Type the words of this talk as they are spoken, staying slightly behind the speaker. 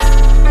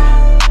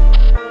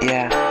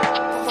Yeah.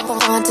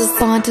 On to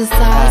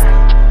ZAAS.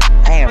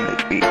 I am the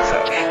beat, so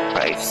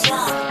like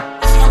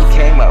we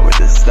came up with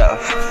this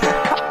stuff.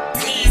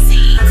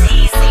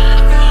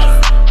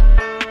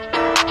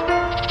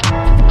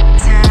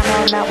 Time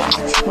on the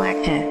watch,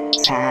 watching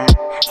time,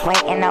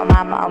 waiting on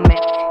my moment,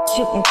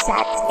 shooting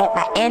shots at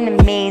my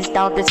enemies.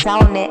 Don't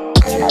disown it.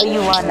 I know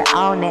you wanna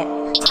own it,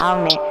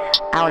 own it,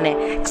 own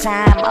it.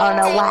 Time on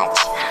the watch,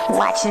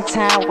 watching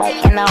time,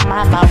 waiting on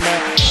my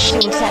moment,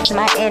 shooting shots at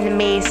my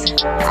enemies.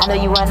 I know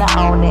you wanna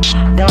own it.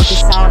 Don't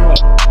disown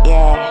it.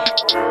 Yeah.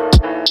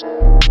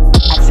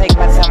 I take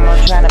my time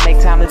on trying to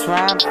make timeless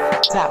rhyme.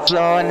 Top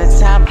floor in the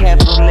time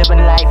capsule, living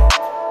life,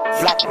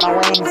 flapping my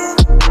wings.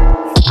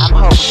 I'm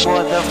hoping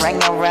for the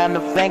ring around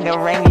the finger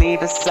ring, leave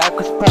the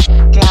circles,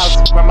 puffin'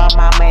 clouds from my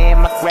mama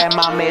and my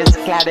grandmama. It's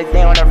a cloudy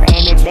day on a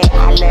rainy day.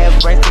 I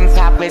live resting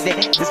top of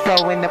it, just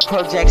go in the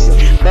projection.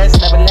 Best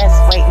nevertheless,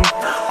 waiting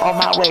on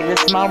my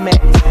waitlist moment.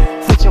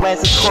 Put your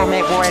ass in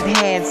torment, war in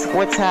hands.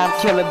 What time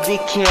killer be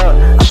killed?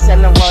 I'm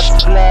selling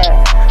what's blood.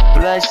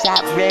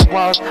 Bloodshot, red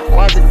walls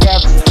of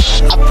death.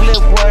 I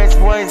flip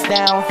words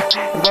down,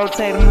 and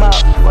rotate them up.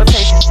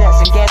 Rotation shots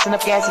and gassing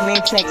up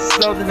gasoline tanks.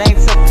 Slow the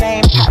names of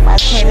fame. Pop my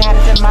candy, how to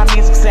set my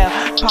music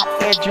sound. Pop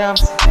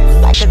eardrums,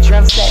 like a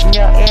drum set in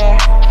your ear,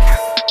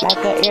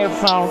 like an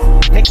earphone.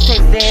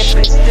 Mixtape dead,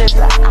 bitch, this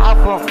a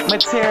album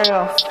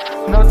material.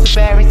 No to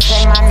bury,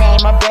 say my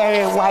name, I bury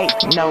it white.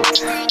 Note,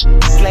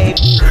 slave,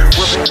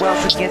 whipping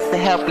wealth against the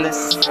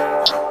helpless.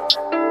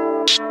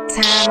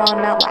 Time on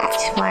the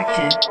watch,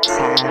 watching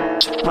time,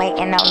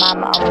 waiting on my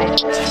moment,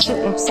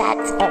 shooting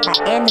shots at my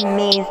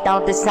enemies.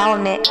 Don't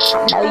disown it.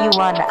 I know you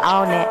wanna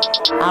own it,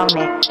 own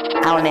it,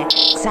 own it.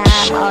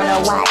 Time on the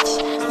watch,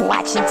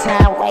 watching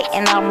time,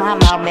 waiting on my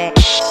moment,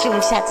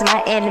 shooting shots at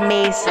my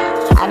enemies.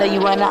 I know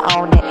you wanna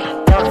own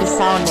it. Don't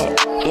disown it.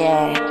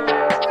 Yeah.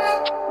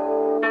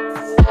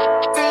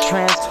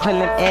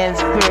 Transpilling ends,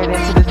 spirit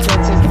into the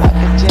trenches like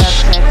a jail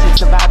sentence.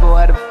 Survival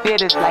of the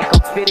fittest, like a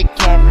fitted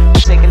cat.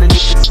 Shaking the deep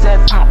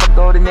success, pop a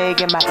golden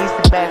egg in my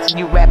Easter basket.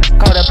 You rappers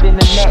caught up in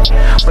the net,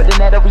 but the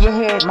net over your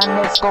head. My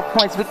net score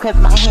points because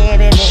my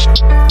head in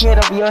it. Head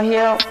over your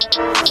heel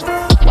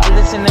while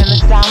listening to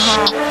sound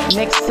high.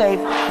 Mixtape,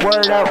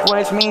 word up,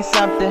 words mean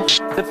something.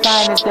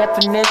 Define its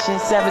definition.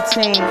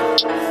 17,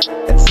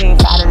 a team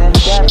fighter than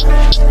death.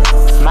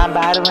 Mind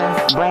bothering,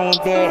 brain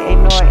dead,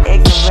 ignore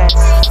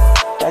ignorance.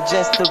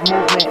 Digest the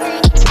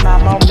movement to my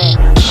moment.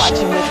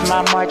 Marching with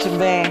my marching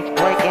band.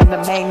 Working the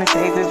maintenance,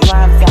 aces,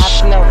 rhymes, got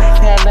flow.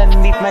 Hell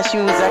underneath my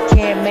shoes, I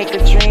can't make a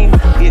dream.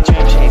 Be a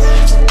dream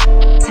chaser.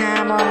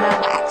 Time on the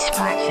watch,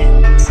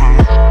 watching time,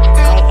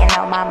 waiting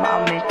on my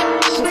moment,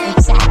 shooting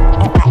shots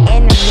at my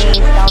enemies.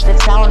 Don't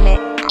disown it.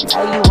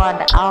 I know you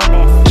wanna own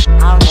it,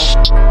 own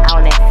it,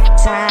 own it.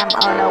 Time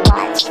on the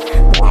watch,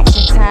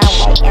 watching time,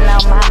 waiting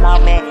on my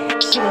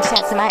moment, shooting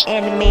shots at my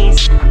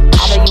enemies. I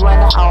know you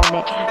wanna own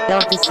it.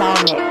 Don't disown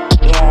it.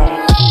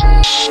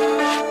 Yeah.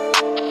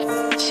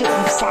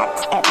 Shooting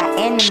shots at my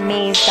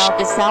enemies. Don't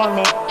disown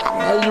it.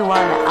 I know you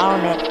wanna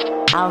own it,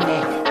 own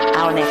it,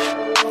 own it.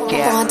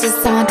 Yeah. On to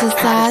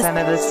ZAAS. Son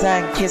of the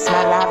sun, kiss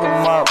my lava,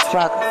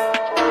 motherfucker.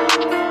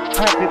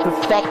 Perfect,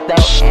 perfecto,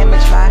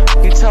 image my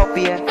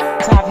utopia,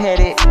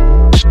 top-headed,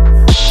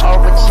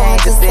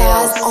 overchange the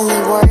bills. Only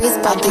worries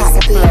about I'm these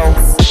pocket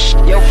beats.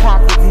 flow. Your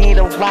pocket need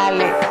a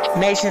wallet.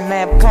 Nation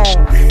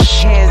Lampoon,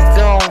 here's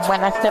doom.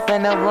 When I step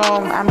in the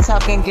room, I'm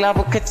talking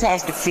global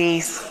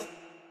catastrophes.